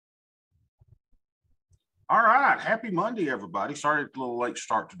All right. Happy Monday, everybody. Sorry it's a little late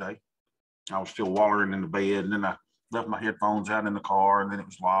start today. I was still wallering in the bed, and then I left my headphones out in the car, and then it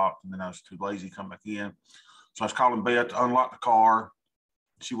was locked, and then I was too lazy to come back in. So I was calling Beth to unlock the car.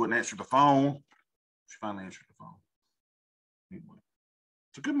 She wouldn't answer the phone. She finally answered the phone. Anyway,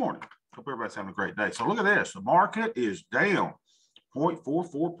 so good morning. Hope everybody's having a great day. So look at this. The market is down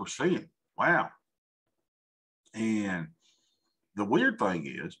 0.44%. Wow. And the weird thing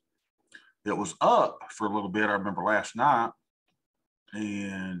is, it was up for a little bit. I remember last night,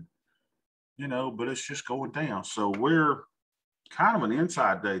 and but it's just going down. So we're kind of an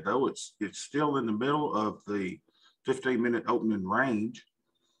inside day, though. It's still in the middle of the 15-minute opening range.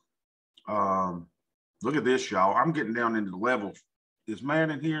 Look at this, y'all. I'm getting down into the levels. Is Matt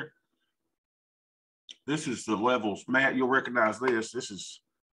in here? This is the levels. Matt, you'll recognize this. This is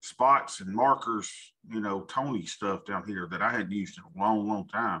spots and markers, Tony stuff down here that I hadn't used in a long, long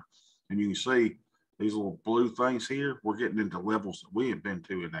time. And you can see these little blue things here. We're getting into levels that we haven't been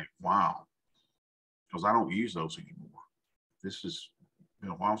to in a while because I don't use those anymore. This has been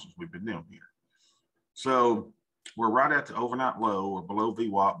a while since we've been down here. So we're right at the overnight low or below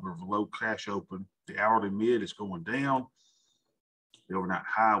VWAP. We're below cash open. The hourly mid is going down. The overnight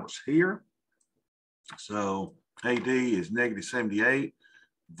high was here. So AD is negative 78.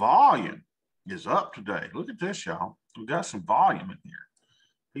 Volume is up today. Look at this, y'all. We've got some volume in here.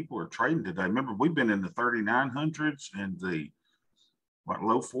 People are trading today. Remember, we've been in the 3,900s and the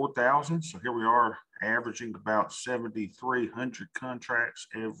low 4,000s. So here we are averaging about 7,300 contracts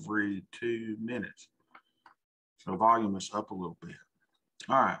every 2 minutes. So volume is up a little bit.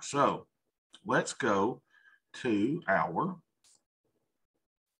 All right, so let's go to our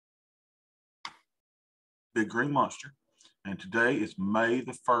Big Green Monster. And today is May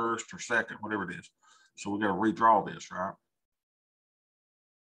the 1st or 2nd, whatever it is. So we got to redraw this, right?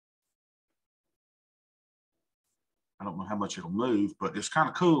 I don't know how much it'll move, but it's kind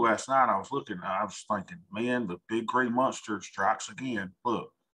of cool. Last night I was looking, I was thinking, man, the Big Green Monster strikes again.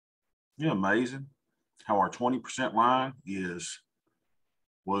 Look, isn't it amazing how our 20% line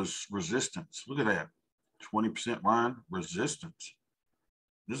was resistance. Look at that. 20% line resistance.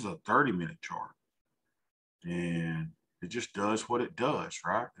 This is a 30-minute chart. And it just does what it does,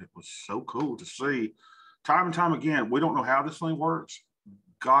 right? It was so cool to see time and time again. We don't know how this thing works.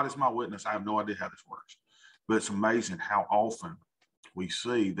 God is my witness. I have no idea how this works. But it's amazing how often we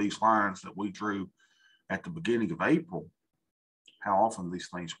see these lines that we drew at the beginning of April, how often these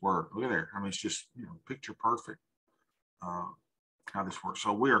things work. Look at there. I mean, it's just, picture perfect how this works.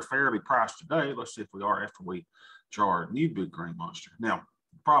 So we are fairly priced today. Let's see if we are after we draw our new Big Green Monster. Now,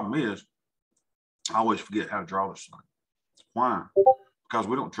 the problem is I always forget how to draw this thing. Why? Because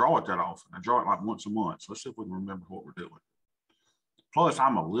we don't draw it that often. I draw it like once a month. So let's see if we can remember what we're doing. Plus,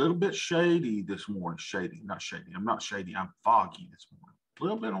 I'm a little bit shady this morning. Not shady. I'm not shady. I'm foggy this morning. A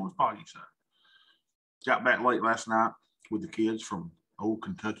little bit on the foggy side. Got back late last night with the kids from old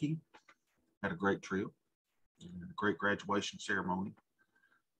Kentucky. Had a great trip. A great graduation ceremony.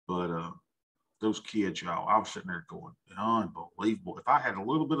 But those kids, y'all, I was sitting there going, unbelievable. If I had a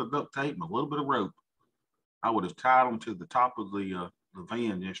little bit of duct tape and a little bit of rope, I would have tied them to the top of the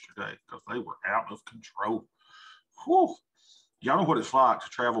van yesterday because they were out of control. Whew. Y'all know what it's like to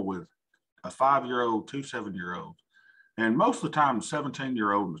travel with a 5-year-old, 2 7-year-olds. And most of the time, the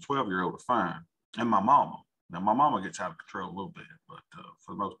 17-year-old and the 12-year-old are fine. And my mama. Now, my mama gets out of control a little bit, but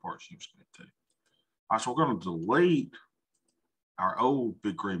for the most part, she was good too. All right, so we're going to delete our old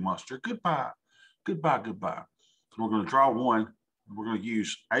Big Green Monster. Goodbye. Goodbye, goodbye. So we're going to draw one. We're going to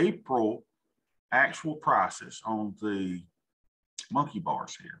use April actual prices on the monkey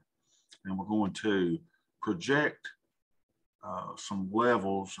bars here. And we're going to project some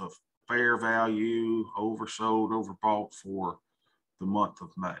levels of fair value, oversold, overbought for the month of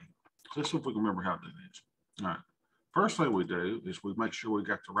May. So let's see if we can remember how to do this. All right. First thing we do is we make sure we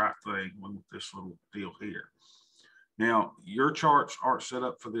got the right thing with this little deal here. Now, your charts aren't set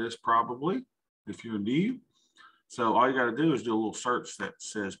up for this probably if you're new. So all you got to do is do a little search that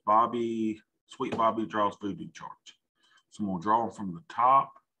says Sweet Bobby draws voodoo charts. So I'm going to draw them from the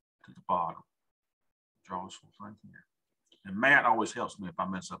top to the bottom. Draw this whole thing here. And Matt always helps me if I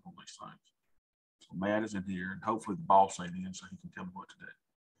mess up on these things. So Matt is in here, and hopefully the boss ain't in so he can tell me what to do.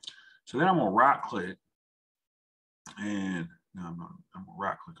 So then I'm going to right-click, and I'm going to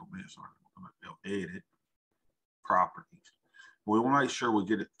right-click on this. I'm going to edit properties. We want to make sure we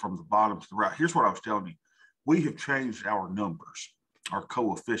get it from the bottom to the right. Here's what I was telling you. We have changed our numbers, our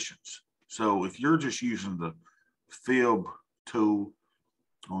coefficients. So if you're just using the fib tool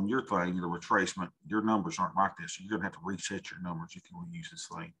on your thing, the retracement, your numbers aren't like this. So you're going to have to reset your numbers if you want to use this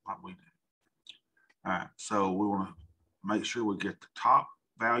thing like we do. All right, so we want to make sure we get the top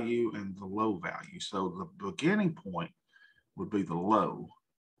value and the low value. So the beginning point would be the low.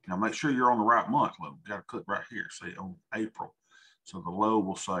 Now make sure you're on the right month low. You got to click right here, say on April. So the low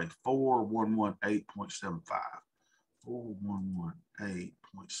will say 4118.75. 4118.75.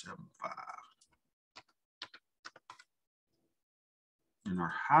 And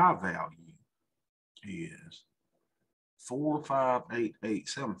our high value is 4588.75.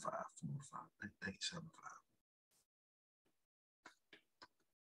 4588.75.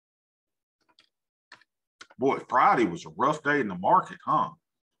 Boy, Friday was a rough day in the market, huh?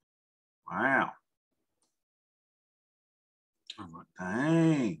 Wow. I'm like,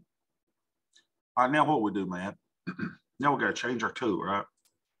 dang. All right, now what we do, man? Now we got to change our tool, right?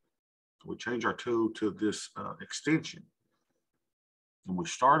 So we change our tool to this extension. And we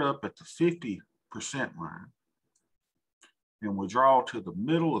start up at the 50% line. And we draw to the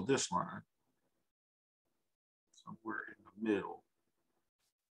middle of this line. Somewhere in the middle.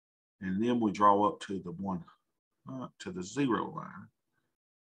 And then we draw up to the one, to the 0 line.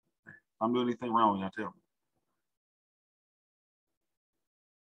 If I'm doing anything wrong, you tell me.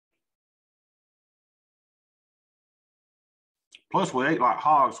 Plus, we ate like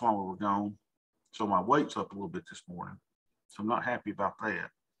hogs while we were gone. So my weight's up a little bit this morning. So I'm not happy about that.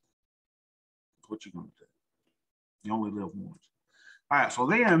 What you gonna do? You only live once. All right, so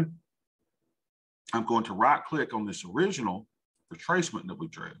then I'm going to right click on this original retracement that we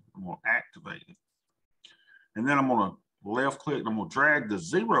drew. I'm gonna activate it. And then I'm gonna left click and I'm gonna drag the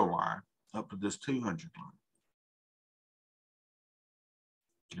 0 line up to this 200 line.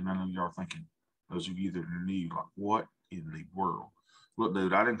 And I know y'all are thinking, those of you that are new, like, what in the world? Look,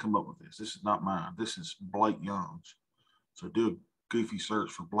 dude, I didn't come up with this. This is not mine. This is Blake Young's. So do a goofy search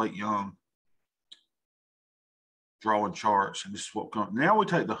for Blake Young drawing charts. And this is what comes. Now we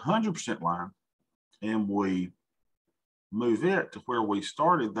take the 100% line and we move it to where we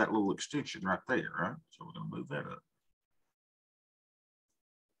started that little extension right there, right? So we're going to move that up.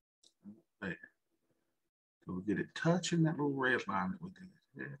 There. So we get it touching that little red line that we did.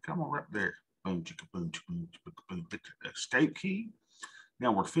 Yeah, come on right there. Boom, chicka, boom, chicka, boom, chicka, boom. Hit the escape key.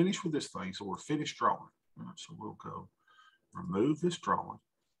 Now we're finished with this thing, so we're finished drawing. All right, so we'll go remove this drawing.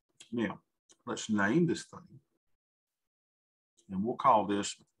 Now, let's name this thing. And we'll call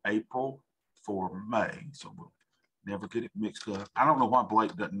this April for May. So we'll never get it mixed up. I don't know why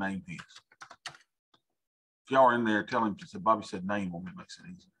Blake doesn't name his. If y'all are in there, tell him, Bobby said name on it, makes it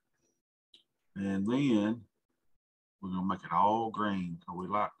easy. And then we're going to make it all green because we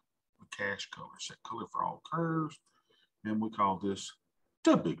like the cash color. Set color for all curves. And we call this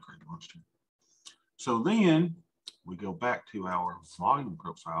the big green monster. So then we go back to our volume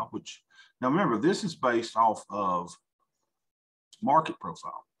profile, which now remember, this is based off of market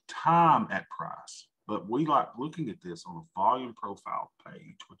profile, time at price. But we like looking at this on a volume profile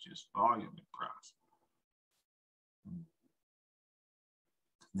page, which is volume at price.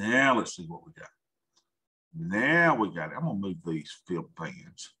 Now let's see what we got. Now we got it. I'm going to move these fill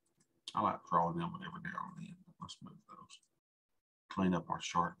bands. I like drawing them every now and then. Let's move those. Clean up our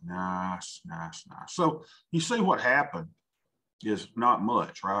chart. Nice, nice, nice. So you see what happened is not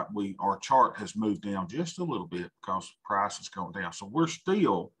much, right? Our chart has moved down just a little bit because price is going down. So we're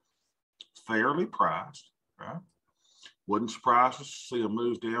still fairly priced, right? Wouldn't surprise us to see a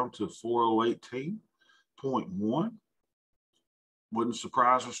move down to 4018.1. Wouldn't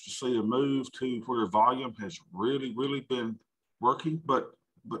surprise us to see a move to where volume has really, really been working, but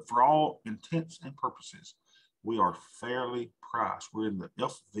for all intents and purposes, we are fairly priced. We're in the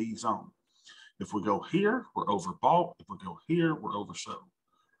FV zone. If we go here, we're overbought. If we go here, we're oversold.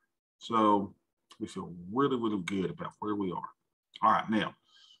 So we feel really, really good about where we are. All right, now,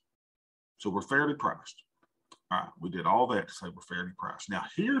 so we're fairly priced. All right, we did all that to say we're fairly priced. Now,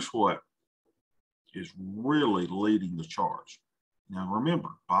 here's what is really leading the charge. Now, remember,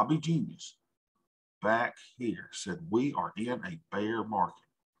 Bobby Genius back here said we are in a bear market.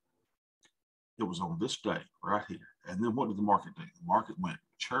 It was on this day right here. And then what did the market do? The market went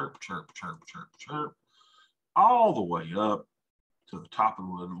chirp, chirp, chirp, chirp, chirp, all the way up to the top of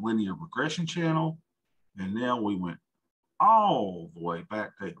the linear regression channel. And now we went all the way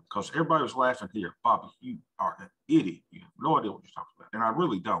back there because everybody was laughing here. Bobby, you are an idiot. You have no idea what you're talking about. And I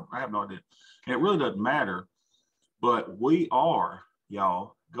really don't. I have no idea. And it really doesn't matter. But we are,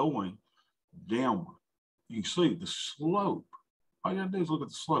 y'all, going downward. You can see the slope. All you gotta do is look at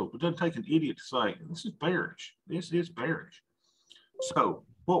the slope. It doesn't take an idiot to say, this is bearish. This is bearish. So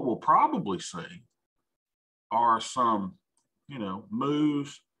what we'll probably see are some,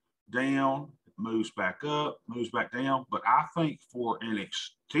 moves down, moves back up, moves back down. But I think for an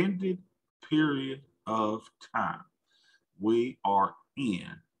extended period of time. We are in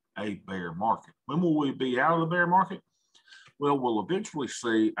a bear market. When will we be out of the bear market? Well, we'll eventually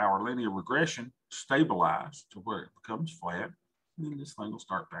see our linear regression stabilize to where it becomes flat, and then this thing will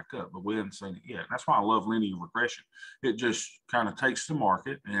start back up, but we haven't seen it yet. That's why I love linear regression. It just kind of takes the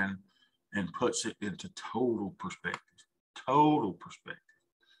market and puts it into total perspective. Total perspective.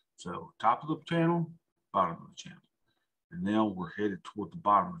 So top of the channel, bottom of the channel. And now we're headed toward the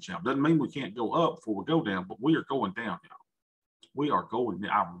bottom of the channel. Doesn't mean we can't go up before we go down, but we are going down now. We are going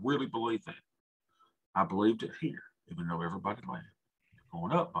down. I really believe that. I believed it here, even though everybody laughed. You're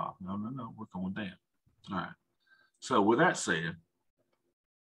going up, Bob. No, we're going down. All right. So with that said,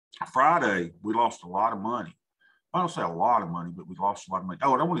 Friday, we lost a lot of money. I don't say a lot of money, but we lost a lot of money.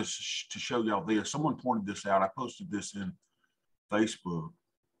 Oh, and I wanted to show y'all this. Someone pointed this out. I posted this in Facebook,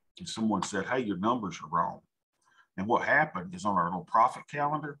 and someone said, hey, your numbers are wrong. And what happened is on our little profit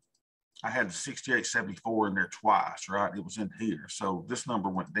calendar, I had the 68.74 in there twice, right? It was in here. So this number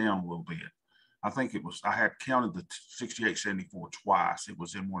went down a little bit. I think it was, I had counted the 68.74 twice. It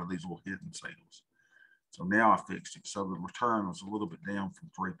was in one of these little hidden sales. So now I fixed it. So the return was a little bit down from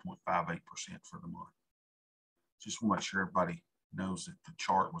 3.58% for the month. Just want to make sure everybody knows that the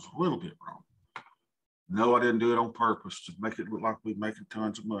chart was a little bit wrong. No, I didn't do it on purpose to make it look like we're making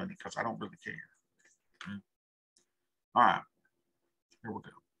tons of money because I don't really care. Okay. All right, here we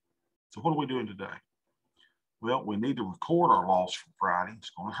go. So what are we doing today? Well, we need to record our loss from Friday.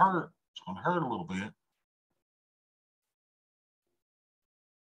 It's going to hurt. It's going to hurt a little bit.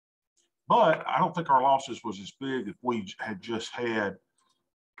 But I don't think our losses was as big if we had just had,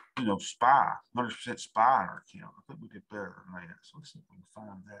 you know, SPY, 100% SPY in our account. I think we did better than that. So let's see if we can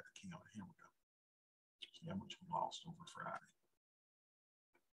find that account. Here we go. See how much we lost over Friday.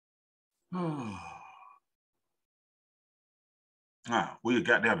 We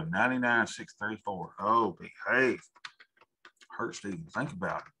got down to 99,634. Oh, behave. Hurts to even think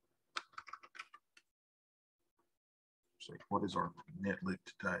about it. See, what is our net lick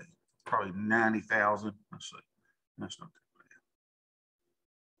today? Probably 90,000. Let's see. That's not too bad.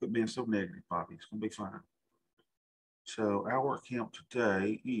 Quit being so negative, Poppy. It's going to be fine. So our account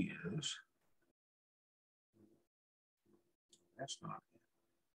today is, that's not it.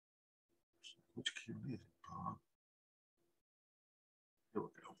 Which account is it, Bob? Here we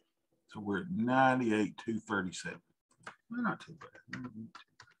go. So we're at 98,237. Well, not too bad.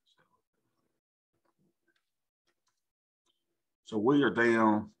 So we are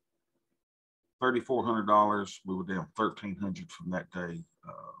down $3,400. We were down $1,300 from that day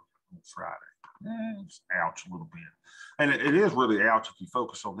on Friday. It's ouch a little bit. And it is really ouch if you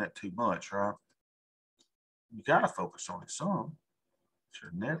focus on that too much, right? You got to focus on it some. It's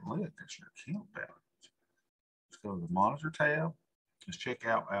your net lick. That's your account balance. Let's go to the monitor tab. Let's check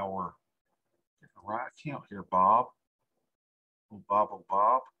out our right account here, Bob. Oh, Bob, oh,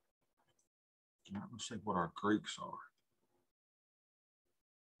 Bob. Let's see what our Greeks are.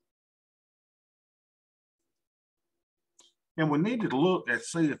 And we need to look and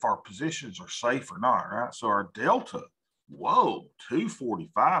see if our positions are safe or not, right? So our delta, whoa,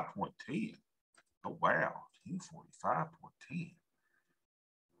 245.10. Oh, wow, 245.10.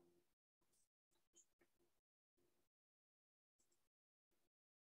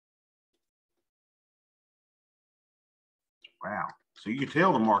 Wow. So you can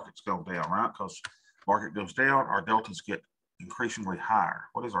tell the market's going down, right? Because market goes down, our deltas get increasingly higher.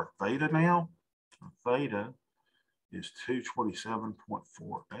 What is our theta now? Our theta is 227.48,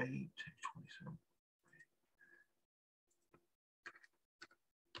 227.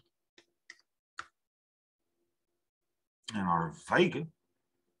 And our vega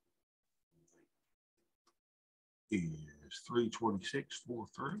is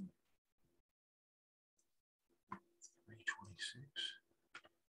 326.43. 326.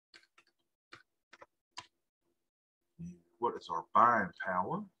 What is our buying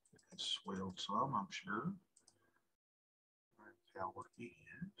power? It has swelled some, I'm sure. Buying power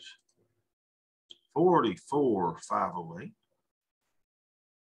is 44,508.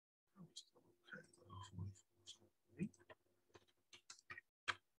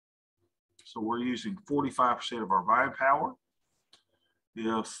 So we're using 45% of our buying power.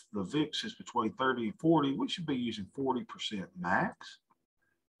 If the VIX is between 30 and 40, we should be using 40% max.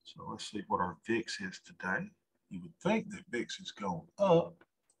 So let's see what our VIX is today. You would think that VIX is going up.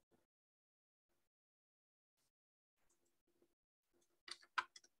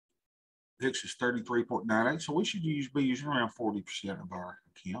 VIX is 33.98, so we should be using around 40% of our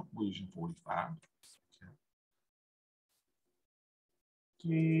account. We're using 45.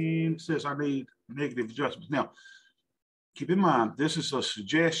 And it says I need negative adjustments. Now, keep in mind, this is a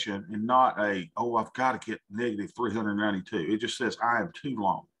suggestion and not a, oh, I've got to get negative 392. It just says I am too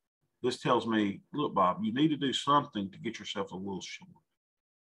long. This tells me, look, Bob, you need to do something to get yourself a little short.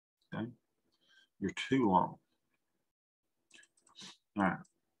 Okay? You're too long. All right.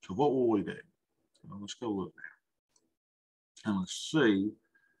 So what will we do? Well, let's go look now. And let's see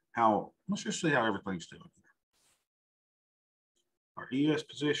how, let's just see how everything's doing. Our ES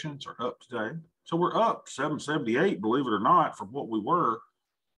positions are up today. So we're up 778, believe it or not, from what we were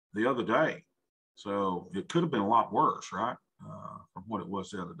the other day. So it could have been a lot worse, right? From what it was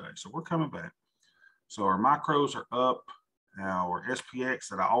the other day. So we're coming back. So our micros are up. Our SPX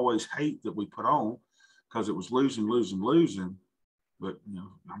that I always hate that we put on because it was losing. But, you know,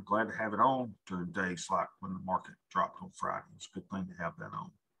 I'm glad to have it on during days like when the market dropped on Friday. It's a good thing to have that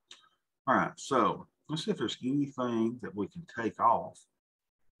on. All right, so let's see if there's anything that we can take off.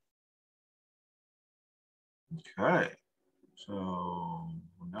 Okay, so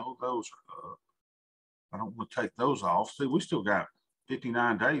no, those are up. I don't want to take those off. See, we still got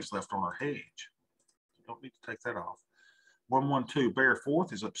 59 days left on our hedge. Don't need to take that off. 112 bear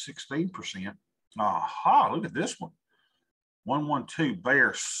fourth is up 16%. Aha, look at this one. 112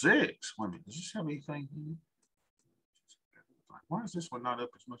 bear six. Wait a minute, does this have anything here? Why is this one not up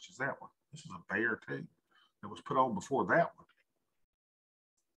as much as that one? This is a bear too that was put on before that one.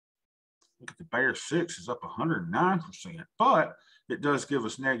 Look at the bear six is up 109%, but it does give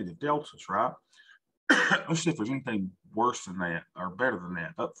us negative deltas, right? Let's see if there's anything worse than that or better than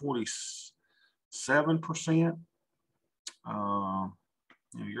that. Up 47%.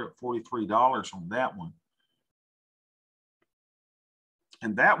 You're at $43 on that one.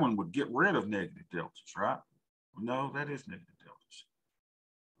 And that one would get rid of negative deltas, right? No, that is negative deltas.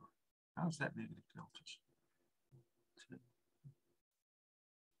 How's that negative deltas?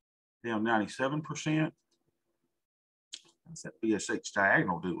 Down 97%. How's that BSH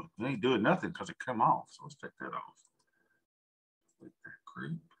diagonal doing? It ain't doing nothing because it come off. So let's take that off. Click that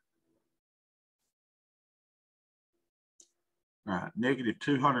group. All right, negative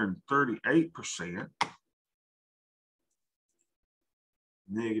 238%.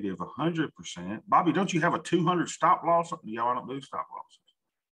 Negative 100%. Bobby, don't you have a 200 stop loss? Yeah, I don't do stop losses.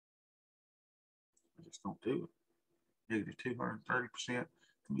 I just don't do it. Negative 230%. How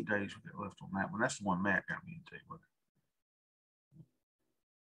many days we got left on that one? That's the one Matt got me into.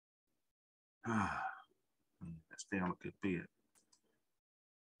 That's down a good bit.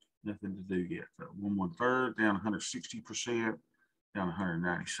 Nothing to do yet. So 1/3 down 160%, down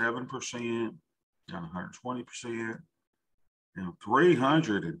 197%, down 120%, down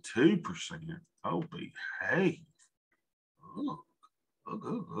 302%. Oh, behave.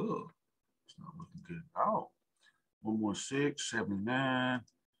 It's not looking good at all. 116, 79,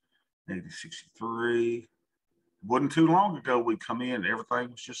 negative 63. It wasn't too long ago we come in, everything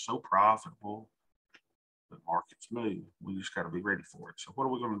was just so profitable. The markets move. We just got to be ready for it. So what are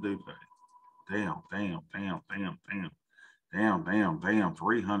we going to do today? Down, 300%,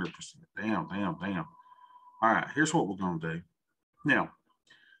 down. All right, here's what we're going to do. Now,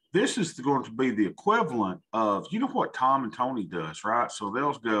 this is going to be the equivalent of, you know what Tom and Tony does, right? So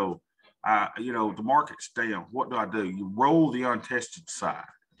they'll go, you know, the market's down. What do? You roll the untested side,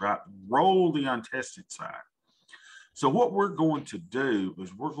 right? Roll the untested side. So what we're going to do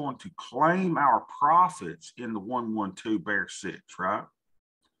is we're going to claim our profits in the 112 bear six, right?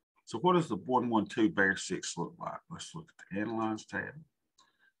 So what does the 112 bear six look like? Let's look at the Analyze tab.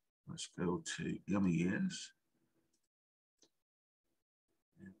 Let's go to MES.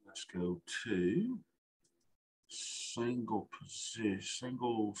 And let's go to single position,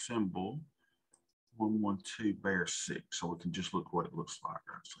 single symbol, 112 bear six. So we can just look what it looks like.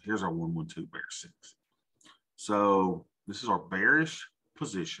 Right? So here's our 112 bear six. So this is our bearish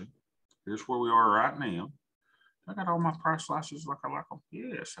position. Here's where we are right now. I got all my price slices like I like them.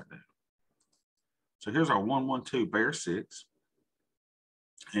 Yes, I do. So here's our 112 bear six.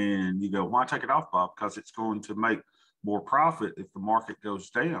 And you go, why take it off, Bob? Because it's going to make more profit if the market goes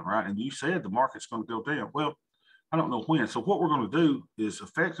down, right? And you said the market's going to go down. Well, I don't know when. So what we're going to do is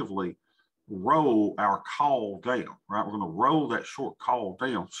effectively roll our call down, right? We're going to roll that short call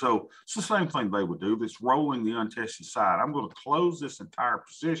down. So it's the same thing they would do. It's rolling the untested side. I'm going to close this entire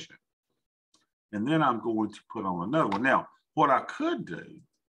position, and then I'm going to put on another one. Now, what I could do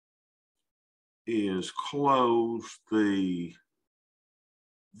is close this,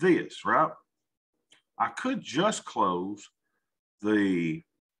 right? I could just close the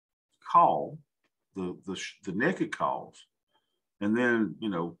call, the naked calls, and then, you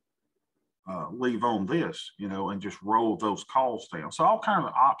know, leave on this, you know, and just roll those calls down. So all kinds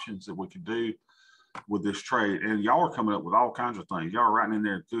of options that we could do. with this trade. And y'all are coming up with all kinds of things. Y'all are writing in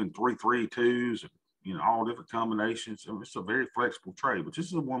there doing 3-3-2s and, you know, all different combinations. So it's a very flexible trade, but this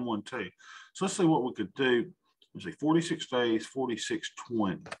is a 1-1-2. So let's see what we could do. Let's see, 46 days,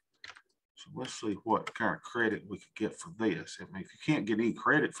 46.20. So let's see what kind of credit we could get for this. I mean, if you can't get any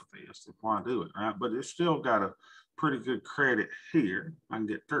credit for this, then why do it, right? But it's still got a pretty good credit here. I can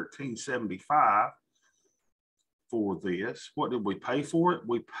get $13.75 for this. What did we pay for it?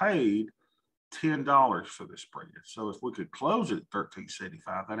 We paid $10 for this spread. So if we could close it at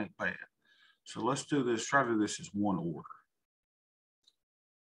 $13.75, that ain't bad. So let's do this, try to do this as one order.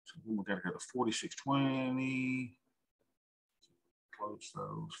 So then we got to go to 46.20. Close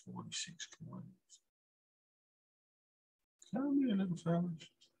those 46.20. Come here, little fellas.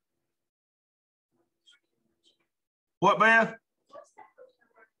 What, Beth?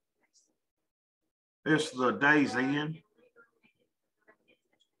 It's the day's end.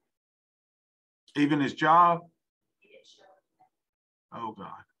 Even his job? Oh,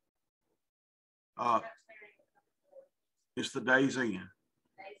 God. It's the day's end.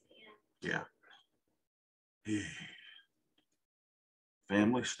 Yeah.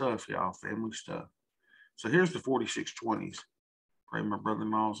 Family stuff, y'all. Family stuff. So here's the 46.20s. Pray my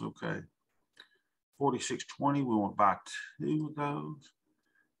brother-in-law's okay. 46.20. We want to buy 2 of those.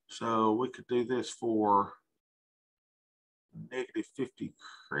 So we could do this for -50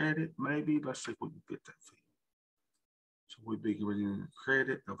 credit, maybe. Let's see if we can get that for you. So we'd be getting a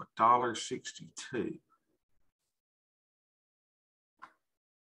credit of $1.62.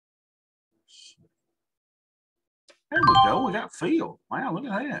 There we go. We got filled. Wow, look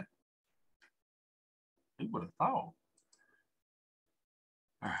at that. Who would have thought? All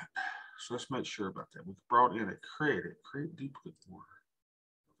right. So let's make sure about that. We brought in a credit duplicate order.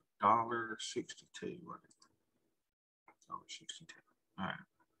 $1.62. $1.62. All right.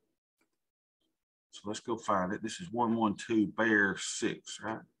 So let's go find it. This is 112 bear 6,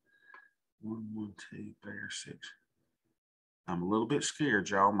 right? 112 bear 6. I'm a little bit scared,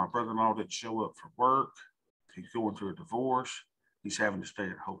 y'all. My brother-in-law didn't show up for work. He's going through a divorce. He's having to stay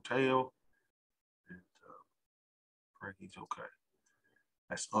at a hotel. And pray he's okay.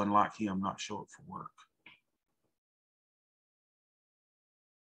 That's unlike him not show up for work.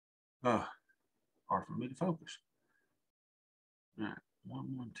 Hard for me to focus. All right,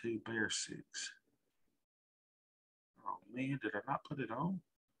 112 bear 6. Oh man, did I not put it on?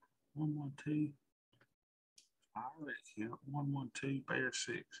 112. I already count 112 bear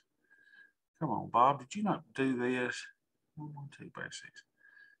 6. Come on, Bob, did you not do this? 112 bear 6.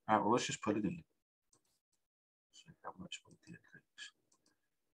 All right, well, let's just put it in. See how much we did this.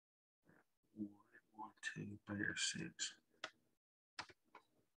 112 bear 6.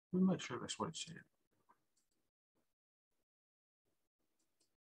 Let me make sure that's what it said.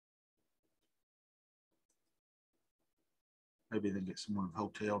 Maybe then get someone in the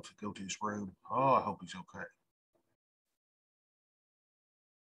hotel to go to his room. Oh, I hope he's okay.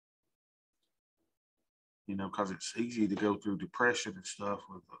 You know, because it's easy to go through depression and stuff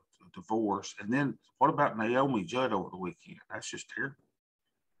with a divorce. And then what about Naomi Judd over the weekend? That's just terrible.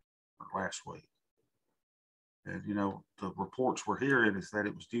 Or last week. And, you know, the reports we're hearing is that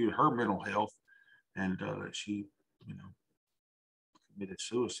it was due to her mental health and that she, you know, committed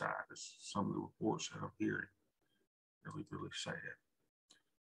suicide. That's some of the reports that I'm hearing. Really, really sad.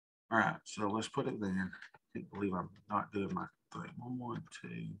 All right, so let's put it in. I can't believe I'm not doing my thing.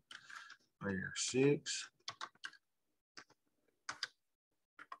 112 bear 6.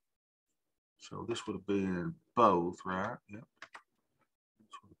 So this would have been both, right? Yep.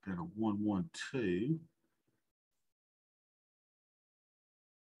 This would have been a 112.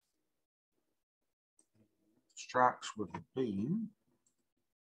 Strikes would have been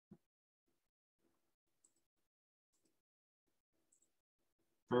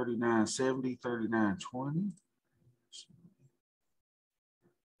 $39.70, $39.20.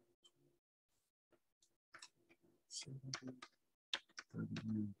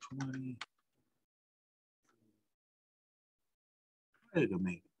 39.20. Wait a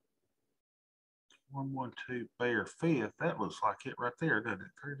minute. 112 bear 5th. That looks like it right there, doesn't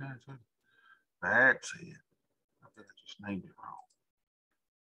it? 39.70. That's it. I bet I just named it wrong.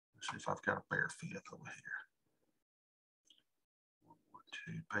 Let's see if I've got a bear 5th over here.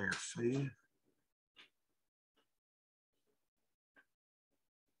 112 bear 5th.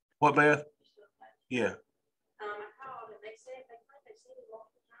 What, Beth? Yeah. I called and they said they seen it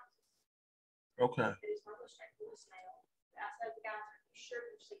multiple times. Okay. It is published at voicemail. I said the guys are sure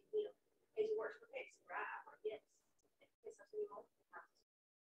you've seen him. He works for Pixie, right? Yes. Yes, I've seen him multiple times.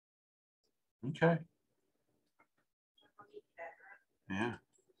 Okay. Yeah.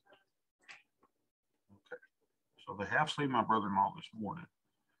 So they have seen my brother-in-law this morning,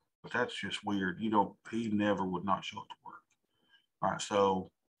 but that's just weird. You know, he never would not show up to work. All right, so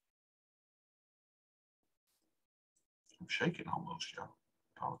I'm shaking almost, y'all.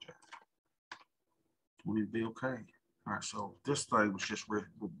 Apologize. We need to be okay. All right, so this thing was just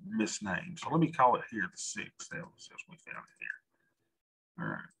misnamed. So let me call it here the 6th, since we found it here. All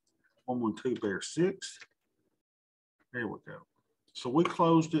right, 112 bear 6. There we go. So we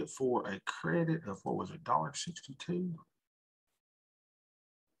closed it for a credit of, what was it, $1.62?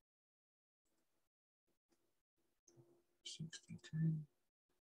 $62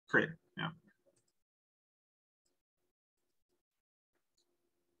 credit, yeah.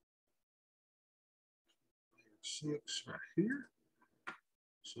 Six right here.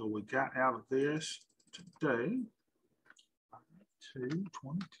 So we got out of this today,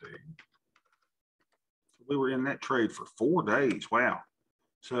 222. So we were in that trade for 4 days. Wow.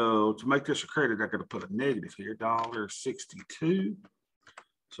 So to make this a credit, I got to put a negative here, $1.62.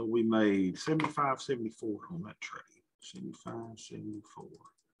 So we made 75.74 on that trade. 75.74.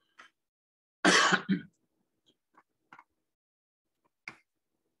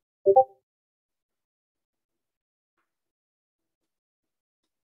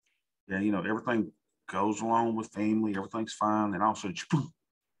 Yeah, you know, everything goes along with family, everything's fine, and also just boom,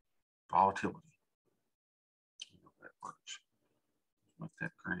 volatility. You know, that works. Make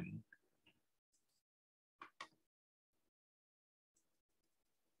that green.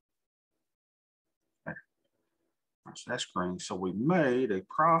 So that's green. So we made a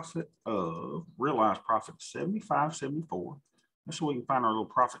profit of, realized profit 75.74. That's so we can find our little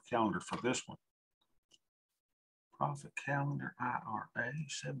profit calendar for this one. Profit calendar IRA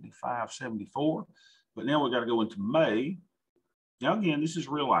 75.74. But now we got to go into May. Now again, this is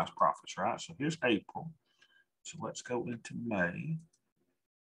realized profits, right? So here's April. So let's go into May.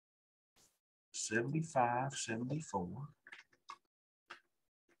 75.74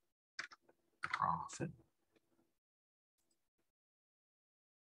 profit.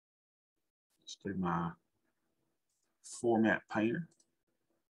 Let's do my format painter.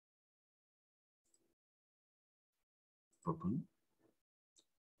 Boom.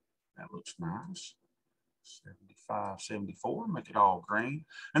 That looks nice. 75.74, make it all green.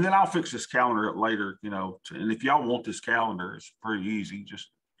 And then I'll fix this calendar up later, you know, and if y'all want this calendar, it's pretty easy.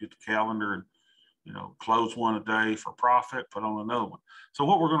 Just get the calendar and, you know, close one a day for profit, put on another one. So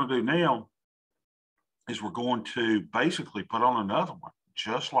what we're going to do now is we're going to basically put on another one,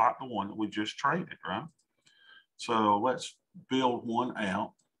 just like the one that we just traded, right? So let's build one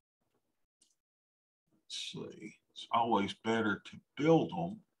out. Let's see. It's always better to build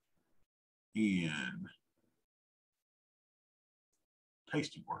them in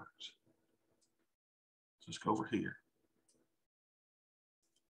Tastyworks. Let's go over here.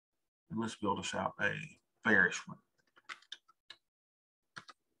 And let's build us out a bearish one.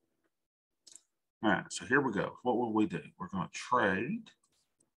 All right, so here we go. What will we do? We're going to trade.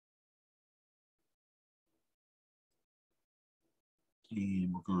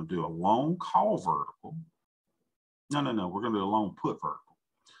 And we're going to do a long call vertical. No. We're going to do a long put vertical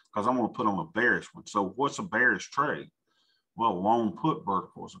because I'm going to put on a bearish one. So what's a bearish trade? Well, a long put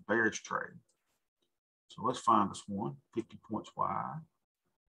vertical is a bearish trade. So let's find this one, 50 points wide.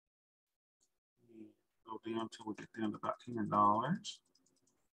 Go down until we get down to about $10.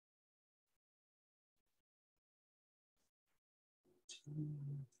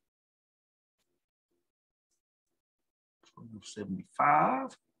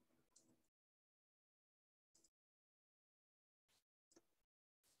 75.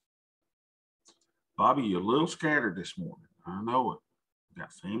 Bobby, you're a little scattered this morning. I know it. We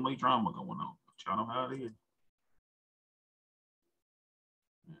got family drama going on, but y'all know how it is.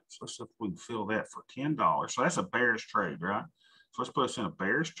 So let's see if we can fill that for $10. So that's a bearish trade, right? So let's put us in a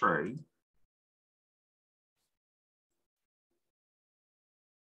bearish trade.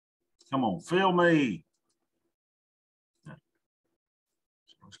 Come on, fill me.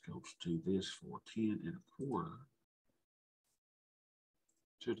 So let's go do this for 10.25.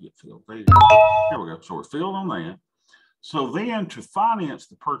 Should get filled there. Here we go. So we're filled on that. So then to finance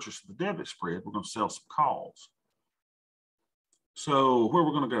the purchase of the debit spread, we're going to sell some calls. So where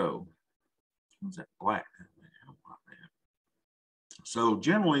we're going to go? What's that black? I don't like that. So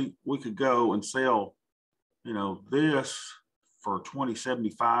generally we could go and sell, you know, this for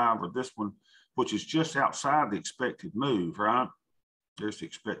 20.75 or this one, which is just outside the expected move, right? There's the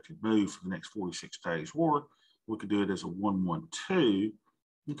expected move for the next 46 days. Or we could do it as a 112.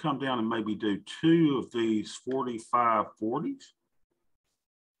 You come down and maybe do 2 of these 45 40s.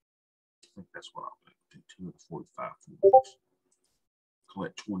 I think that's what I'll do. 2 of the 45 40s.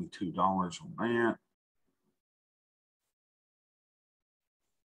 Collect $22 on that.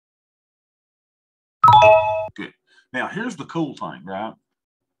 Now, here's the cool thing, right?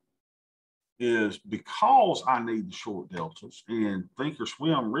 Is because I need the short deltas and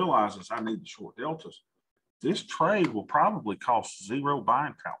Thinkorswim realizes I need the short deltas, this trade will probably cost 0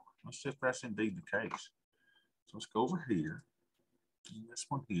 buying power. Let's see if that's indeed the case. So let's go over here, this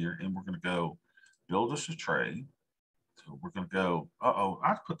one here, and we're going to go build us a trade. So we're going to go,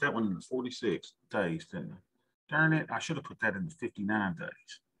 I put that one in the 46 days, didn't I? Darn it, I should have put that in the 59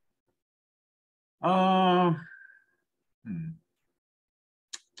 days.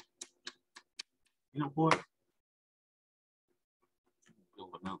 You know what? Build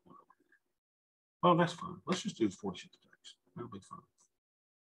another one over here. Well, that's fine. Let's just do 46 days. That'll be fine.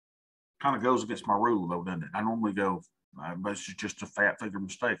 Kind of goes against my rule, though, doesn't it? I normally go, but it's just a fat figure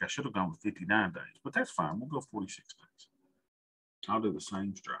mistake. I should have gone with 59 days, but that's fine. We'll go 46 days. I'll do the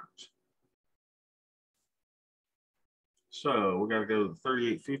same strikes. So we got to go to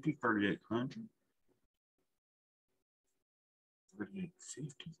 3850, 3800.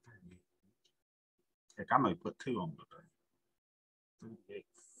 3850, 38. Heck, I may put 2 on today.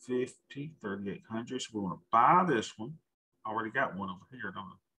 3850, 3800. So we want to buy this one. I already got one over here, don't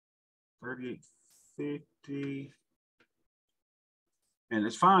I? 3850. And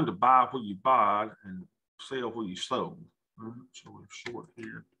it's fine to buy where you bought and sell where you sold. So we're short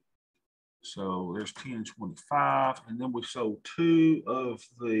here. So there's 1025, and then we sold 2 of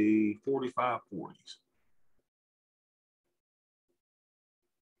the 4540s.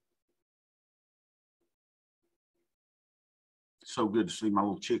 So good to see my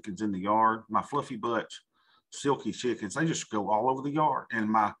little chickens in the yard. My fluffy butts, silky chickens, they just go all over the yard. And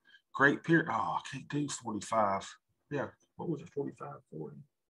my Great Pyrenees, I can't do 45. Yeah, what was it, 4540?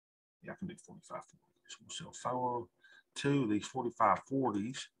 Yeah, I can do 4540. So we'll sell 2 of these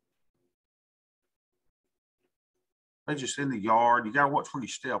 4540s. They just in the yard. You got to watch where you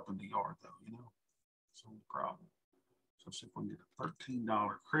step in the yard, though, you know. That's the only problem. So see if we can get a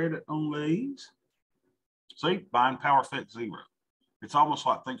 $13 credit on these. See, buying power effect 0. It's almost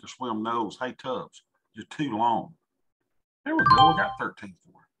like Thinkorswim knows, hey, Tubbs, you're too long. There we go. We got 13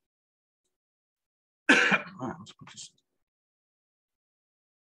 for it. All right, let's put this in.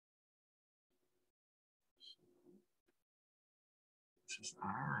 This is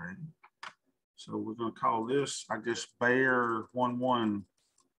IRA. So we're going to call this, I guess, Bear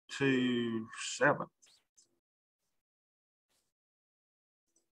 1127.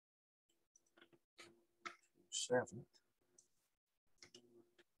 Seven.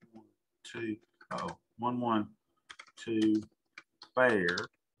 112 Bear,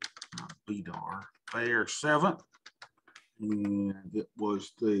 not BDAR, Bear 7. And it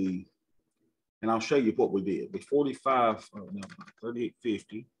was the, and I'll show you what we did. The 45, oh no,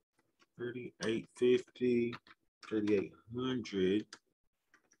 3850, 3850, 3800,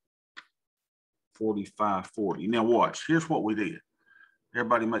 4540. Now watch, here's what we did.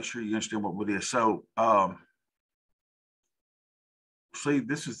 Everybody make sure you understand what we did. So see,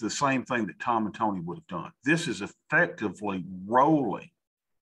 this is the same thing that Tom and Tony would have done. This is effectively rolling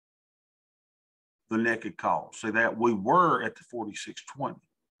the naked call. So that we were at the 4620,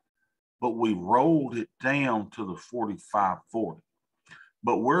 but we rolled it down to the 4540.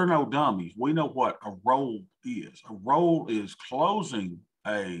 But we're no dummies. We know what a roll is. A roll is closing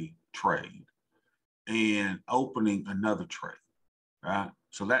a trade and opening another trade, right?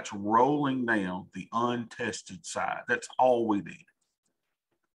 So that's rolling down the untested side. That's all we did.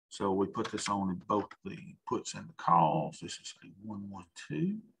 So we put this on in both the puts and the calls. This is a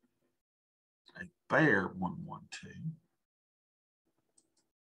 112, a Bear 112.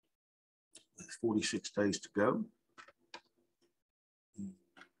 With 46 days to go.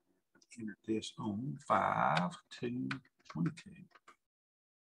 Enter this on 5/2/22.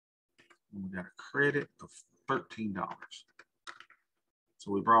 And we got a credit of $13.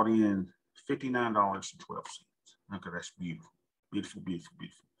 So we brought in $59.12. Okay, that's beautiful. Beautiful, beautiful,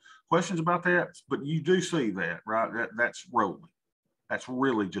 beautiful. Questions about that? But you do see that, right? That's rolling. That's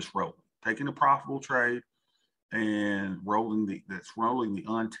really just rolling. Taking a profitable trade and rolling the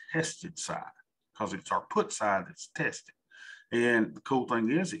untested side, because it's our put side that's tested. And the cool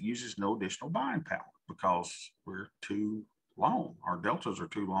thing is it uses no additional buying power because we're too long. Our deltas are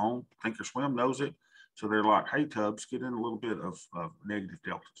too long. Thinkorswim knows it. So they're like, hey, Tubbs, get in a little bit of negative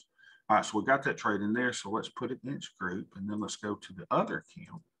deltas. All right, so we got that trade in there. So let's put it in its group, and then let's go to the other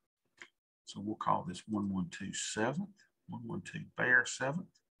account. So we'll call this 1127, 112 Bear 7.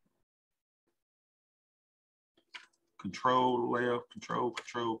 Control left, control,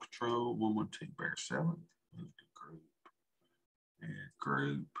 112 Bear 7. Move to group. And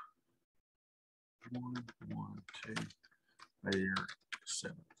group 112 Bear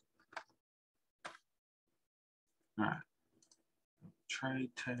 7. All right.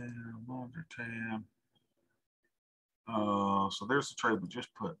 Trade tab, longer tab. So there's the trade we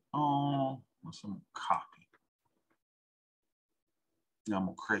just put on. Let's copy. Now I'm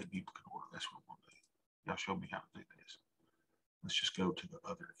gonna create duplicate order. That's what we'll do. Y'all show me how to do this. Let's just go to the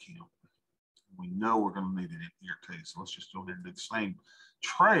other account. We know we're gonna need it in here too. So let's just go ahead and do the same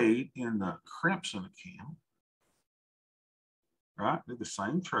trade in the Crimson account. Right, do the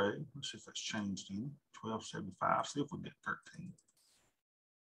same trade. Let's see if that's changed in 1275. See if we get 13.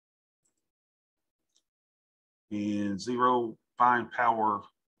 And 0 buying power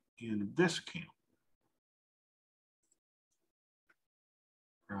in this account.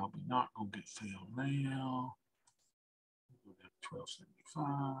 Probably not gonna get filled now.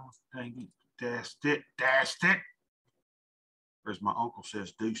 1275. Dang it. Dashed it. Or as my uncle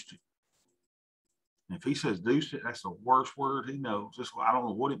says, deuced it. And if he says deuced it, that's the worst word he knows. I don't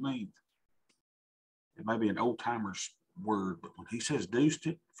know what it means. It may be an old timer's word, but when he says deuced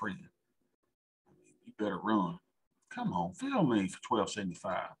it, friend, you better run. Come on, fill me for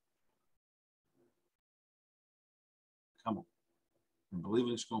 1275. Come on. I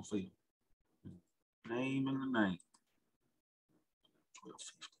believe it's going to fill. Name and the name.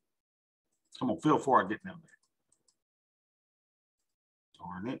 1250. Come on, fill before I get down there.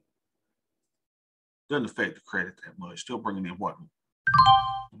 Darn it. Doesn't affect the credit that much. Still bringing in what?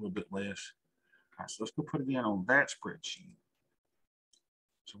 A little bit less. All right, so let's go put it in on that spreadsheet.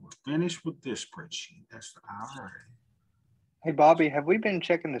 So we're finished with this spreadsheet. That's the IRA. Hey, Bobby, have we been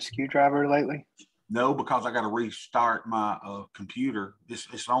checking the SKU driver lately? No, because I got to restart my computer.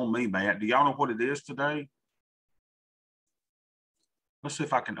 It's on me, man. Do y'all know what it is today? Let's see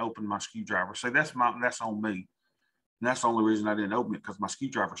if I can open my SKU driver. Say that's on me. And that's the only reason I didn't open it, because my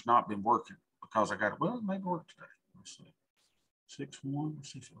SKU driver's not been working. Because I got it. Well, it may work today. Let's see. 6-1.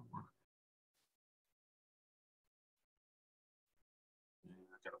 Let's see if it'll work.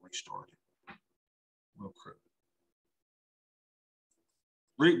 Yeah, I got to restart it. Real quick.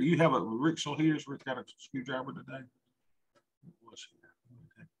 Rick, do you have Rick still here? Has Rick got a screwdriver today?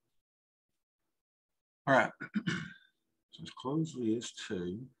 Okay. All right. So let's close this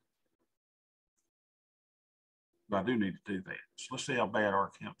too. But I do need to do that. So let's see how bad our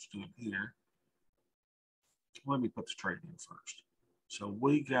account's doing here. Let me put the trade in first. So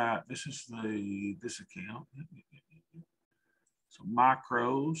we got, this is this account. So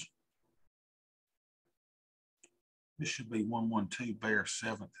micros. This should be 112 bear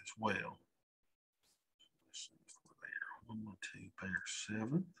 7th as well. Let's see if we're there. 112 bear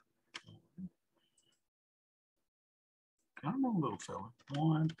 7th. Come on, little fella.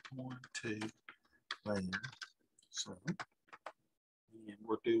 112 bear 7th. And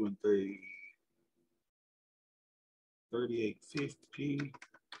we're doing the 3850,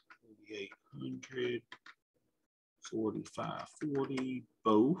 3800, 4540,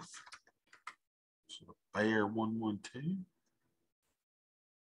 both. So the bear 112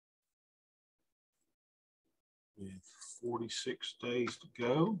 with 46 days to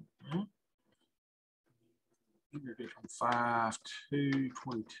go. You're from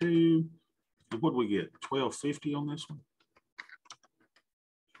 5/2/22. And what do we get? 1250 on this one.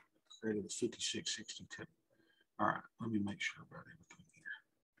 Created a 5662. All right, let me make sure about everything here.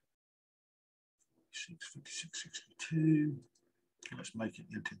 5662. Let's make it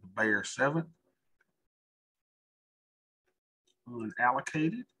into the bear 7th.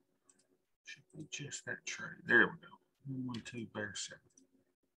 Unallocated. Should be just that trade. There we go. 112 bear 7th.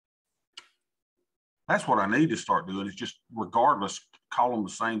 That's what I need to start doing, is just regardless, call them the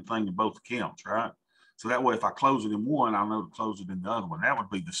same thing in both accounts, right? So that way, if I close it in one, I know to close it in the other one. That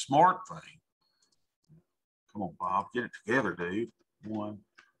would be the smart thing. Come on, Bob, get it together, dude. 1,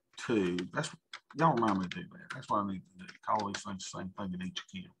 2. That's y'all remind me to do that. That's what I need to do. Call these things the same thing in each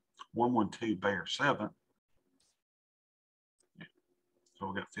account. 112 bear 7th. Yeah. So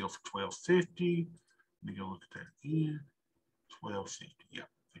we got filled for 1250. Let me go look at that again. 1250. Yeah,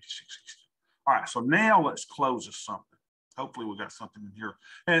 5660. All right, so now let's close us something. Hopefully we got something in here.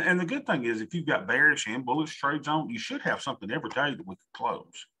 And the good thing is, if you've got bearish and bullish trades on, you should have something every day that we can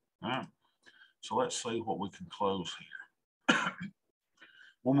close. All right. So let's see what we can close here.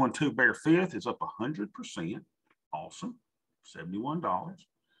 112 bear 5th is up 100%. Awesome. $71.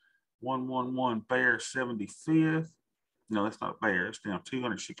 111 bear 75th. No, that's not bear. It's down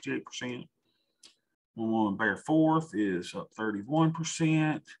 268%. 111 bear 4th is up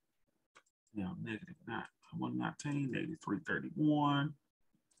 31%. Now negative 119, negative 331.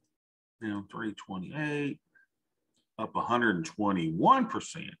 Down 328. Up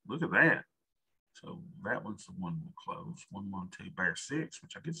 121%. Look at that. So that one's the one we'll close. 112 bear 6,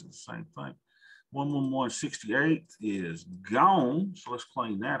 which I guess is the same thing. 11168 is gone. So let's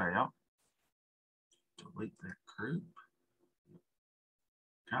clean that out. Delete that group.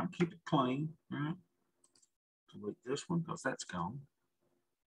 Kind of keep it clean. Right? Delete this one because that's gone.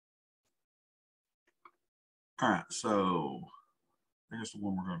 All right, so there's the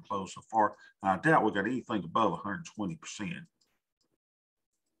one we're going to close so far. I doubt we got anything above 120%.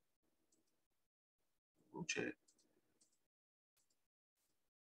 We'll check.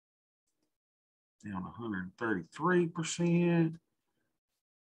 Down 133%.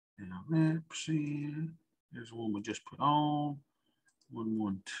 Down that percent. There's the one we just put on.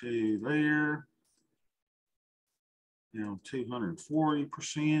 112 there. Down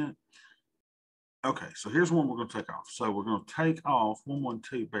 240%. Okay, so here's one we're going to take off. So we're going to take off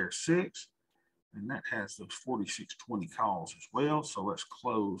 112 bear 6, and that has those 4620 calls as well. So let's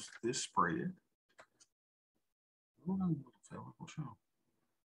close this spread. Hold on, little fella, what's wrong?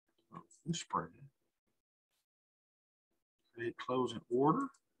 This spread. Create closing order.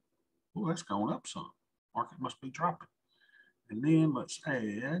 Oh, that's going up some. Market must be dropping. And then let's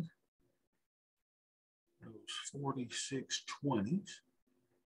add those 4620s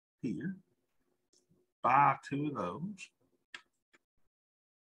here. Buy 2 of those.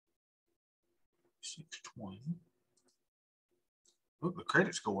 620. Look, the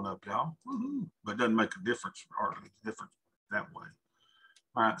credit's going up, y'all. But it doesn't make a difference, hardly different that way.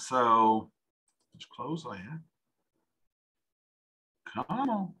 All right, so let's close that. Come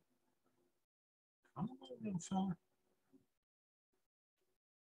on. Come on, little fella.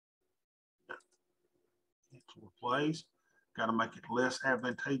 Cancel replace. Got to make it less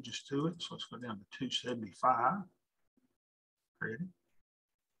advantageous to it. So let's go down to 275. Credit.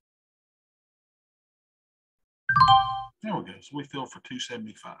 There we go. So we fill for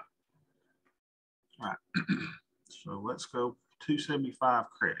 275. All right. So let's go 275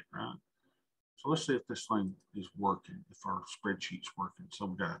 credit, right? So let's see if this thing is working, if our spreadsheet's working. So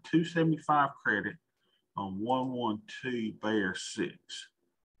we got a 275 credit on 112 bear 6.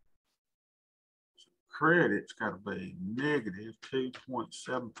 So credit's got to be negative 2.75, is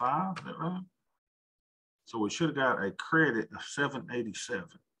that right? So we should have got a credit of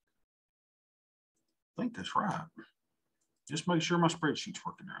 787. I think that's right. Just make sure my spreadsheet's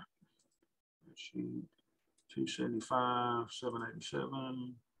working right. Spreadsheet 275,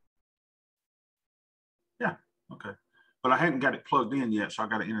 787. Yeah, okay. But I hadn't got it plugged in yet, so I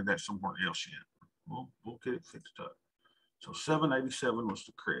got to enter that somewhere else yet. We'll get it fixed up. So 787 was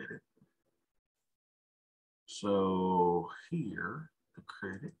the credit. So here, the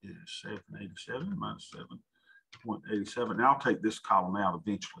credit is 787 minus 7.87. Now I'll take this column out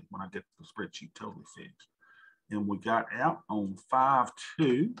eventually when I get the spreadsheet totally fixed. And we got out on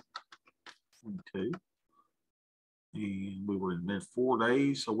 5/2/22. And we were in there 4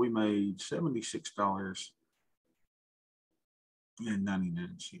 days, so we made $76.99. That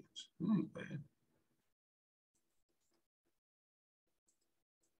ain't bad.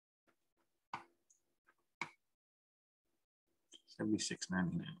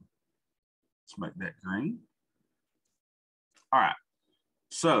 $76.99. Let's make that green. All right.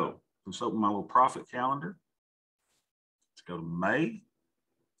 So let's open my little profit calendar. Let's go to May.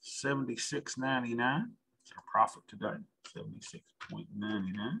 $76.99. It's our profit today.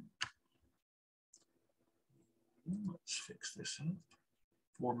 76.99. Let's fix this up.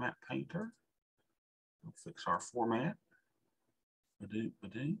 Format painter. We'll fix our format.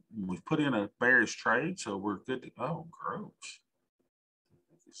 We've put in a bearish trade, so we're good to. Oh, gross.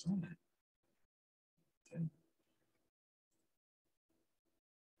 Okay.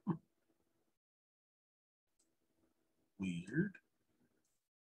 Weird.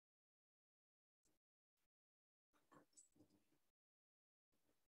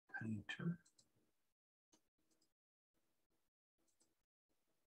 Painter.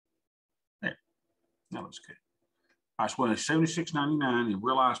 There. That looks good. All right, so we're at $76.99 in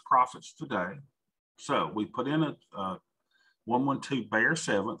realized profits today. So we put in a 112 bear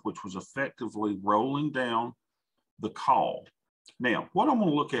 7th, which was effectively rolling down the call. Now, what I'm going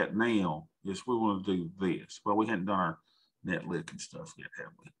to look at now is we want to do this. Well, we hadn't done our net lick and stuff yet,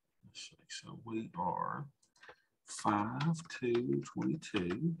 have we? Let's see. So we are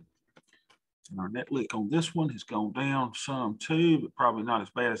 5/2/22. And our net lick on this one has gone down some too, but probably not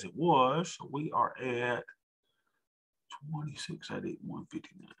as bad as it was. So we are at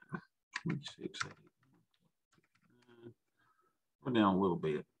 26.8159. 26.8159. We're down a little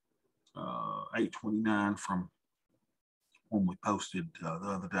bit. 829 from when we posted the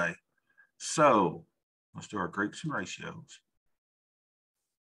other day. So let's do our Greeks and ratios.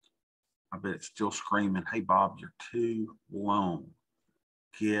 I bet it's still screaming, hey, Bob, you're too long.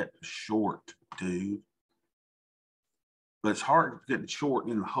 Get short dude. But it's hard getting short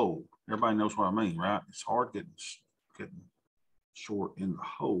in the hole. Everybody knows what I mean, right? It's hard getting short in the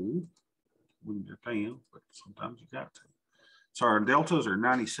hole when you're down, but sometimes you got to. So our deltas are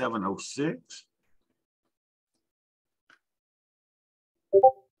 97.06.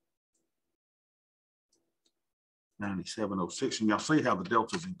 $97.06, and y'all see how the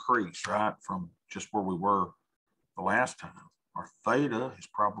deltas increased, right? From just where we were the last time. Our theta has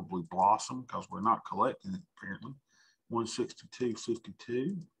probably blossomed because we're not collecting it apparently.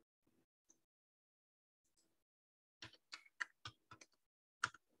 162.52.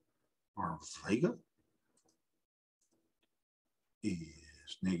 Our vega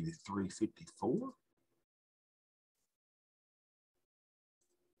is negative 354.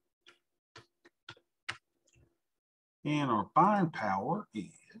 And our buying power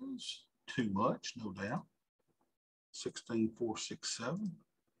is too much, no doubt. 16,467.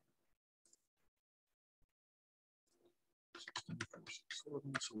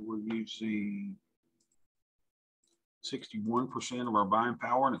 16,467. So we're using 61% of our buying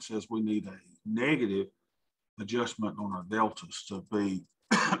power, and it says we need a negative adjustment on our deltas to be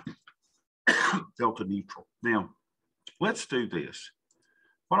delta neutral. Now, let's do this.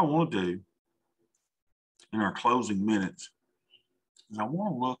 What I want to do in our closing minutes is I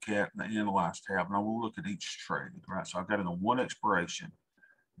want to look at the analyze tab, and I want to look at each trade, right? So I've got it on one expiration.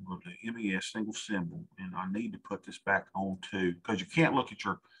 I'm going to MES single symbol, and I need to put this back on too, because you can't look at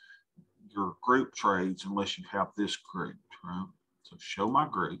your group trades unless you have this group, right? So show my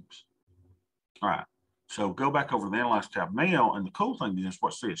groups. All right. So go back over the analyze tab now, and the cool thing is,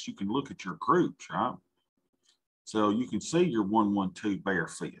 what's this? You can look at your groups, right? So you can see your 112 bear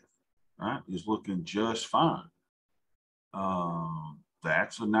fifth, right? Is looking just fine.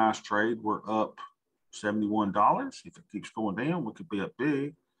 That's a nice trade. We're up $71. If it keeps going down, we could be up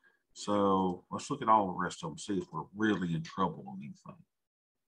big. So let's look at all the rest of them, see if we're really in trouble on anything.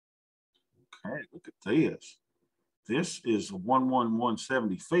 Okay, look at this. This is a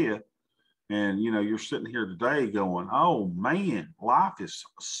 11175th. And, you know, you're sitting here today going, oh, man, life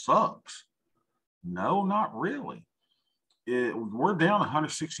sucks. No, not really. We're down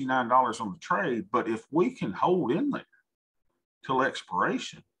 $169 on the trade, but if we can hold in there till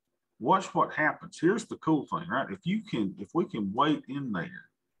expiration, watch what happens. Here's the cool thing, right? If we can wait in there.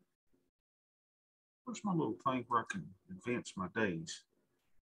 Where's my little thing where I can advance my days?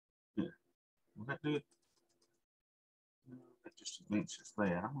 Yeah. Will that do it? No, that just advances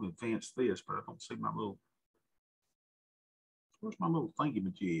that. I'm going to advance this, but I don't see my little. Where's my little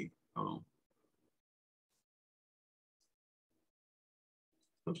thingy-majig? Hold on.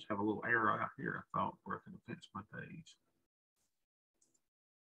 Supposed to have a little arrow out here, I thought, where I can advance my days.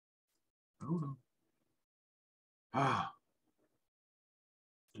 Hold on. Ah.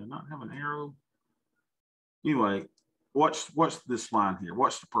 Do I not have an arrow? Anyway, what's this line here?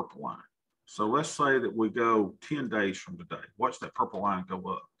 What's the purple line? So let's say that we go 10 days from today. Watch that purple line go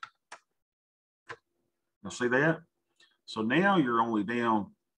up. Now see that? So now you're only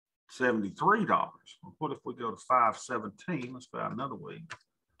down $73. Well, what if we go to 517? Let's buy another week.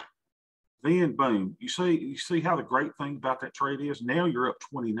 Then boom, you see how the great thing about that trade is? Now you're up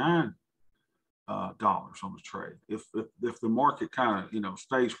 $29 on the trade. If the market kind of, you know,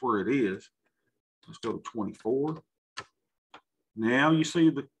 stays where it is, let's go to 24. Now you see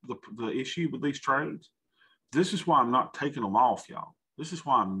the issue with these trades. This is why I'm not taking them off, y'all. This is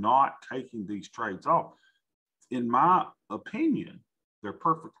why I'm not taking these trades off. In my opinion, they're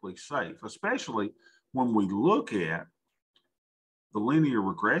perfectly safe, especially when we look at the linear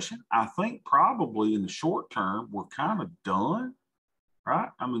regression. I think probably in the short term, we're kind of done, right?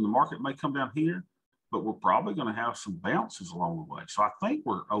 I mean, the market may come down here, but we're probably going to have some bounces along the way. So I think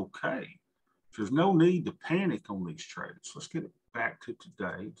we're okay. There's no need to panic on these trades. Let's get it back to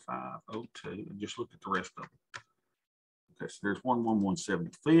today, 502, and just look at the rest of them. Okay, so there's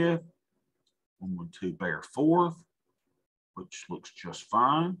 11175th, 112 bear fourth, which looks just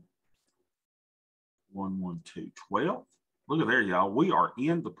fine. 112 12th. Look at there, y'all. We are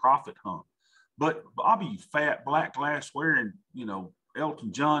in the profit hump. But Bobby, you fat black glass wearing, you know,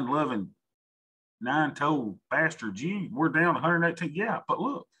 Elton John loving nine-toed bastard, we're down 118. Yeah, but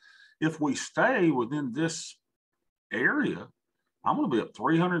look, if we stay within this area, I'm going to be up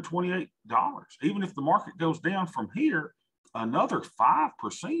 $328. Even if the market goes down from here, another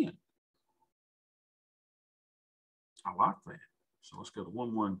 5%. I like that. So let's go to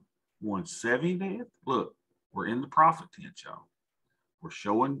 11170. Look, we're in the profit tent, y'all. We're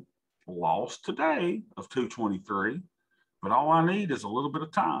showing loss today of 223, but all I need is a little bit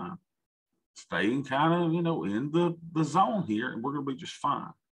of time. Staying kind of, you know, in the zone here, and we're going to be just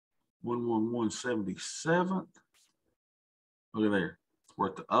fine. 111.77. Look at there. We're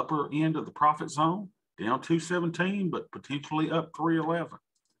at the upper end of the profit zone, down 217, but potentially up 311.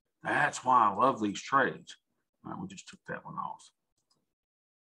 That's why I love these trades. All right, we just took that one off.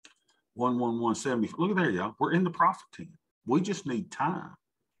 111.70. Look at there, y'all. We're in the profit tent. We just need time.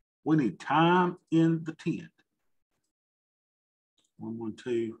 We need time in the tent.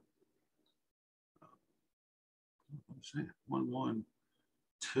 112. What's that?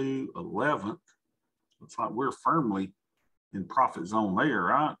 112.11. Looks like we're firmly in profit zone there,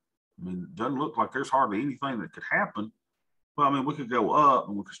 right? I mean, it doesn't look like there's hardly anything that could happen. Well, I mean, we could go up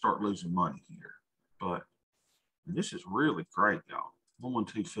and we could start losing money here. But this is really great, y'all.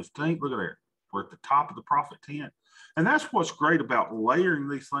 112.15. Look at there. We're at the top of the profit tent. And that's what's great about layering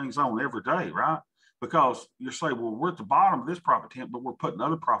these things on every day, right? Because you're saying, well, we're at the bottom of this profit tent, but we're putting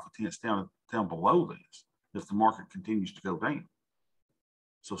other profit tents down below this if the market continues to go down.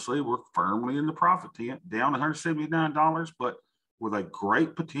 So see, we're firmly in the profit tent, down $179, but with a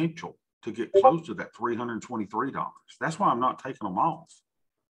great potential to get close to that $323. That's why I'm not taking them off.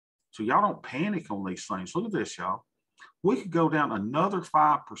 So y'all don't panic on these things. Look at this, y'all. We could go down another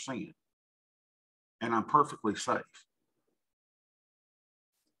 5%, and I'm perfectly safe.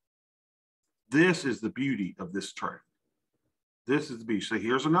 This is the beauty of this trade. This is the beauty. So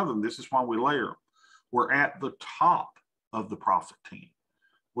here's another one. This is why we layer them. We're at the top of the profit tent.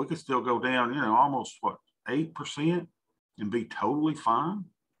 We could still go down, you know, almost what, 8% and be totally fine.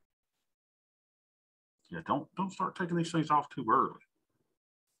 Yeah, don't start taking these things off too early.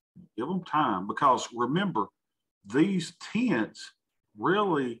 Give them time, because remember, these tents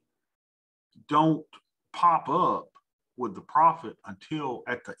really don't pop up with the profit until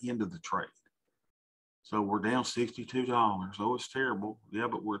at the end of the trade. So we're down $62. Oh, it's terrible. Yeah,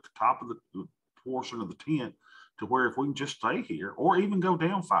 but we're at the top of the portion of the tent to where if we can just stay here or even go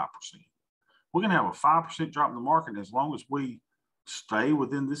down 5%, we're going to have a 5% drop in the market. And as long as we stay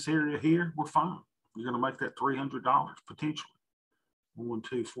within this area here, we're fine. You're going to make that $300 potentially. 1,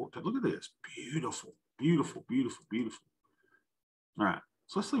 2, 4. Look at this. Beautiful, beautiful, beautiful, beautiful. All right.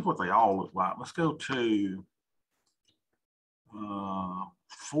 So let's see what they all look like. Let's go to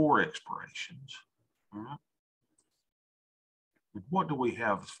 4 expirations. All right. And what do we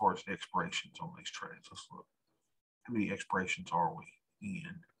have as far as expirations on these trades? Let's look. How many expirations are we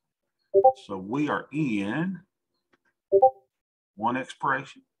in? So we are in 1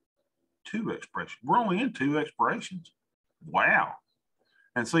 expiration, 2 expirations. We're only in 2 expirations. Wow.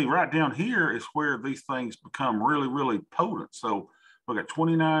 And see, right down here is where these things become really, really potent. So we got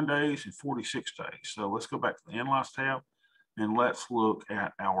 29 days and 46 days. So let's go back to the Analyze tab and let's look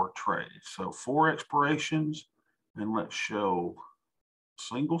at our trades. So 4 expirations, and let's show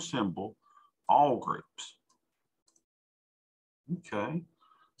single symbol, all groups. Okay.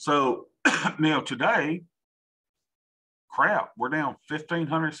 So now today, crap, we're down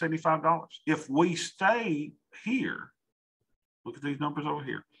 $1,575. If we stay here, look at these numbers over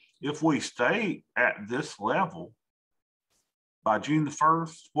here. If we stay at this level by June the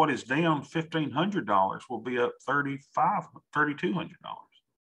 1st, what is down $1,500 will be up $3,200.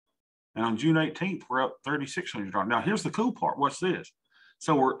 And on June 18th, we're up $3,600. Now, here's the cool part. What's this?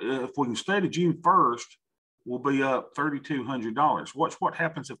 So if we can stay to June 1st, we'll be up $3,200. Watch what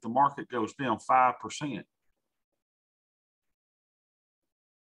happens if the market goes down 5%.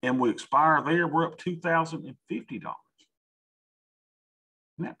 And we expire there, we're up $2,050. Isn't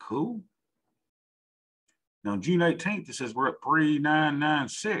that cool? Now, June 18th, it says we're at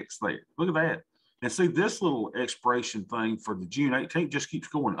 3,996 there. Look at that. And see, this little expiration thing for the June 18th just keeps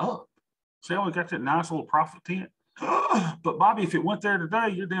going up. See how we got that nice little profit tent? But Bobby, if it went there today,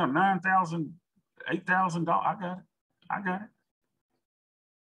 you're down $9,000, $8,000. I got it. I got it.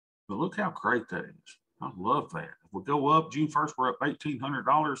 But look how great that is. I love that. If we go up June 1st, we're up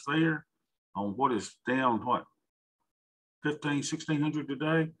 $1,800 there on what is down, what, $1,500, $1,600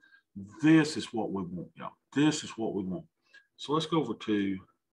 today. This is what we want, y'all. This is what we want. So let's go over to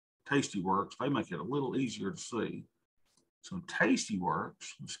Tastyworks. They make it a little easier to see. So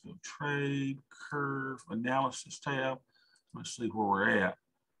Tastyworks, let's go Trade, Curve, Analysis tab. Let's see where we're at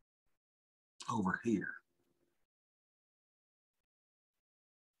over here.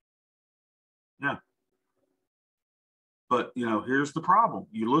 Yeah. But, you know, here's the problem.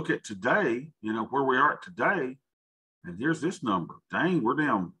 You look at today, you know, where we are at today, and here's this number. Dang, we're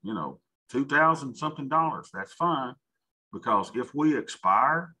down, you know, $2,000 something. That's fine, because if we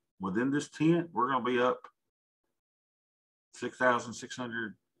expire within this tent, we're going to be up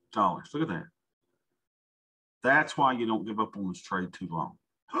 $6,600. Look at that. That's why you don't give up on this trade too long.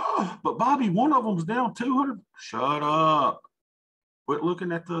 But Bobby, one of them's down 200. Shut up. Quit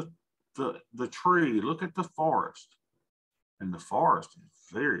looking at the the tree, look at the forest. And the forest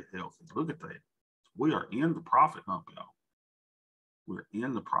is very healthy. Look at that. We are in the profit hump, y'all. We're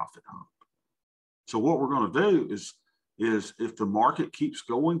in the profit hump. So what we're going to do is if the market keeps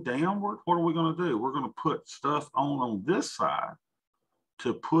going downward, what are we going to do? We're going to put stuff on this side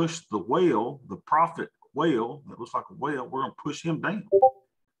to push the whale, the profit whale that looks like a whale. We're going to push him down.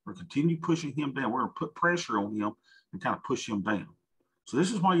 We're going to continue pushing him down. We're going to put pressure on him and kind of push him down. So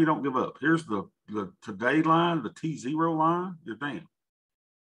this is why you don't give up. Here's the today line, the T0 line, you're down.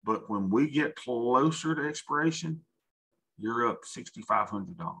 But when we get closer to expiration, you're up $6,500.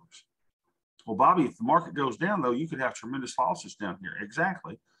 Well, Bobby, if the market goes down, though, you could have tremendous losses down here.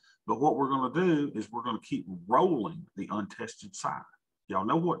 Exactly. But what we're going to do is we're going to keep rolling the untested side. Y'all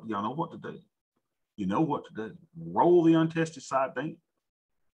know what to do. You know what to do. Roll the untested side down.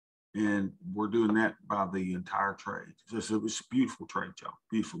 And we're doing that by the entire trade. It was a beautiful trade, y'all.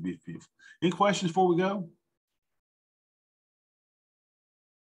 Beautiful, beautiful, beautiful. Any questions before we go?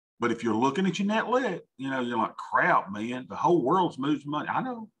 But if you're looking at your net lit, you're like, crap, man, the whole world's moving money. I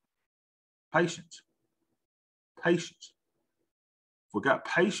know. Patience. Patience. If we got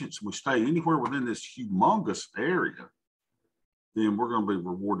patience and we stay anywhere within this humongous area, then we're going to be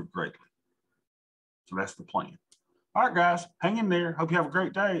rewarded greatly. So that's the plan. All right, guys, hang in there. Hope you have a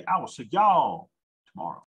great day. I will see y'all tomorrow.